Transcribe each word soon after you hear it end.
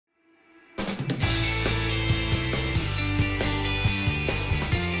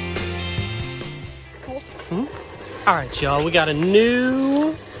All right, y'all, we got a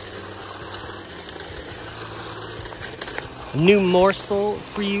new morsel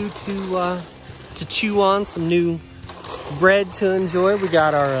for you to chew on, some new bread to enjoy. We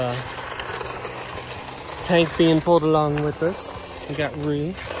got our tank being pulled along with us. We got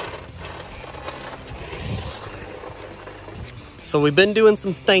Rue. So we've been doing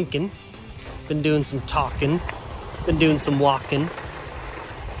some thinking, been doing some talking, been doing some walking,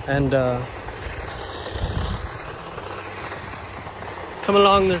 and come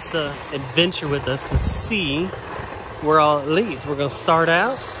along this adventure with us and see where all it leads. We're gonna start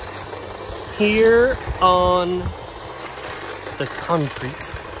out here on the concrete,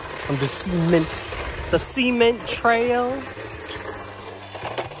 on the cement trail.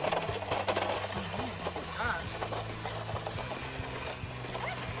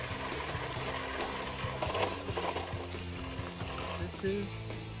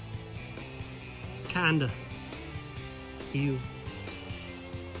 It's kinda you.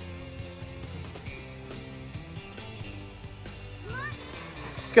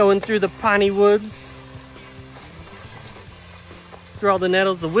 Going through the piney woods, through all the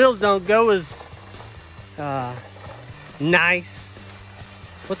nettles. The wheels don't go as nice.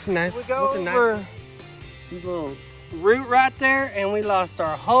 What's nice? We go over a little root right there, and we lost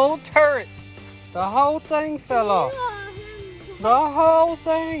our whole turret. The whole thing fell off. The whole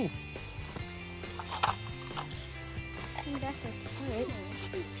thing.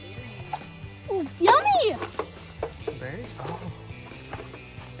 Ooh, yummy! Berries? Oh.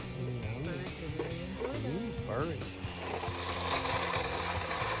 Berries.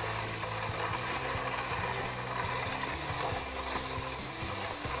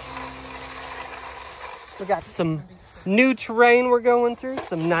 We got some new terrain we're going through,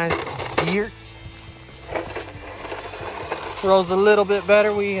 some nice dirt. Road's a little bit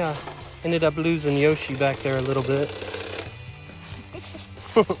better. We ended up losing Yoshi back there a little bit.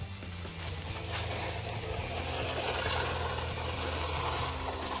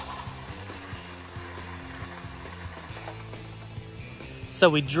 So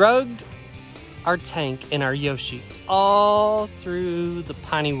we drugged our tank and our Yoshi all through the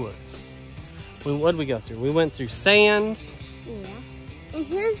piney woods. What did we go through? We went through sand. Yeah. And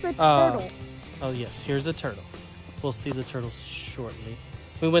here's a turtle. Oh yes, here's a turtle. We'll see the turtles shortly.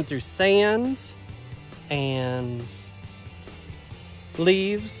 We went through sand and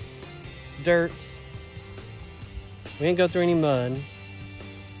leaves, dirt. We didn't go through any mud.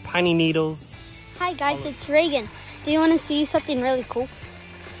 Piney needles. Hi guys, it's Reagan. Do you want to see something really cool?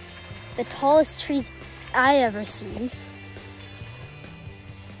 The tallest trees I ever seen.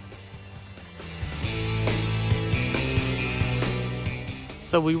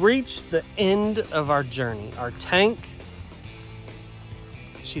 So we reached the end of our journey. Our tank,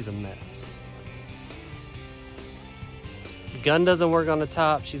 she's a mess. The gun doesn't work on the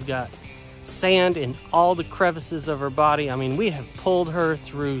top. She's got sand in all the crevices of her body. I mean, we have pulled her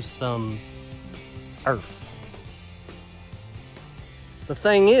through some earth. The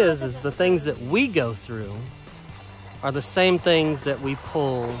thing is the things that we go through are the same things that we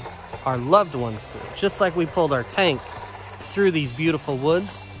pull our loved ones through. Just like we pulled our tank through these beautiful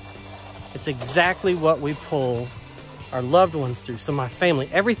woods, it's exactly what we pull our loved ones through. So my family,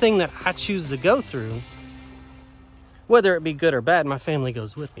 everything that I choose to go through, whether it be good or bad, my family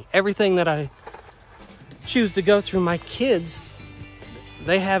goes with me. Everything that I choose to go through, my kids,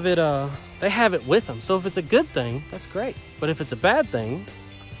 they have it with them. So if it's a good thing, that's great. But if it's a bad thing,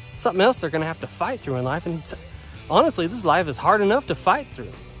 something else they're gonna have to fight through in life. And honestly, this life is hard enough to fight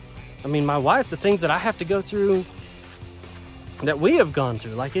through. I mean, my wife, the things that I have to go through, that we have gone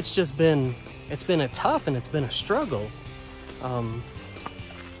through, like it's been a tough and it's been a struggle. The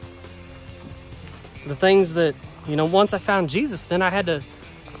things that, you know, once I found Jesus, then I had to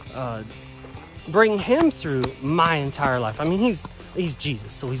bring him through my entire life. I mean, he's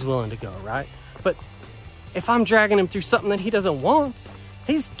Jesus, so he's willing to go, right? But if I'm dragging him through something that he doesn't want,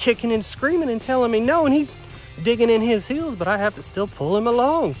 he's kicking and screaming and telling me no, and he's digging in his heels, but I have to still pull him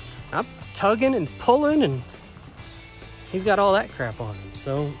along. I'm tugging and pulling, and he's got all that crap on him.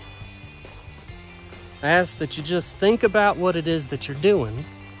 So I ask that you just think about what it is that you're doing.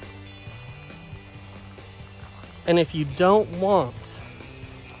 And if you don't want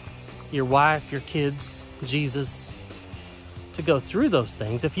your wife, your kids, Jesus, to go through those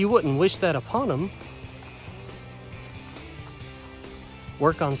things, if you wouldn't wish that upon them,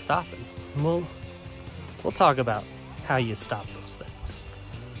 work on stopping. We'll talk about how you stop those things.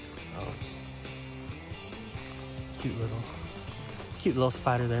 Cute little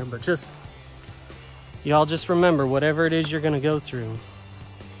spider there, but just, y'all just remember, whatever it is you're gonna go through,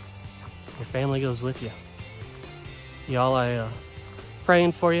 your family goes with you. Y'all, I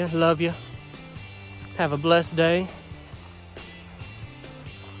praying for you, love you. Have a blessed day.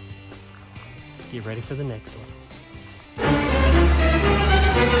 Get ready for the next one.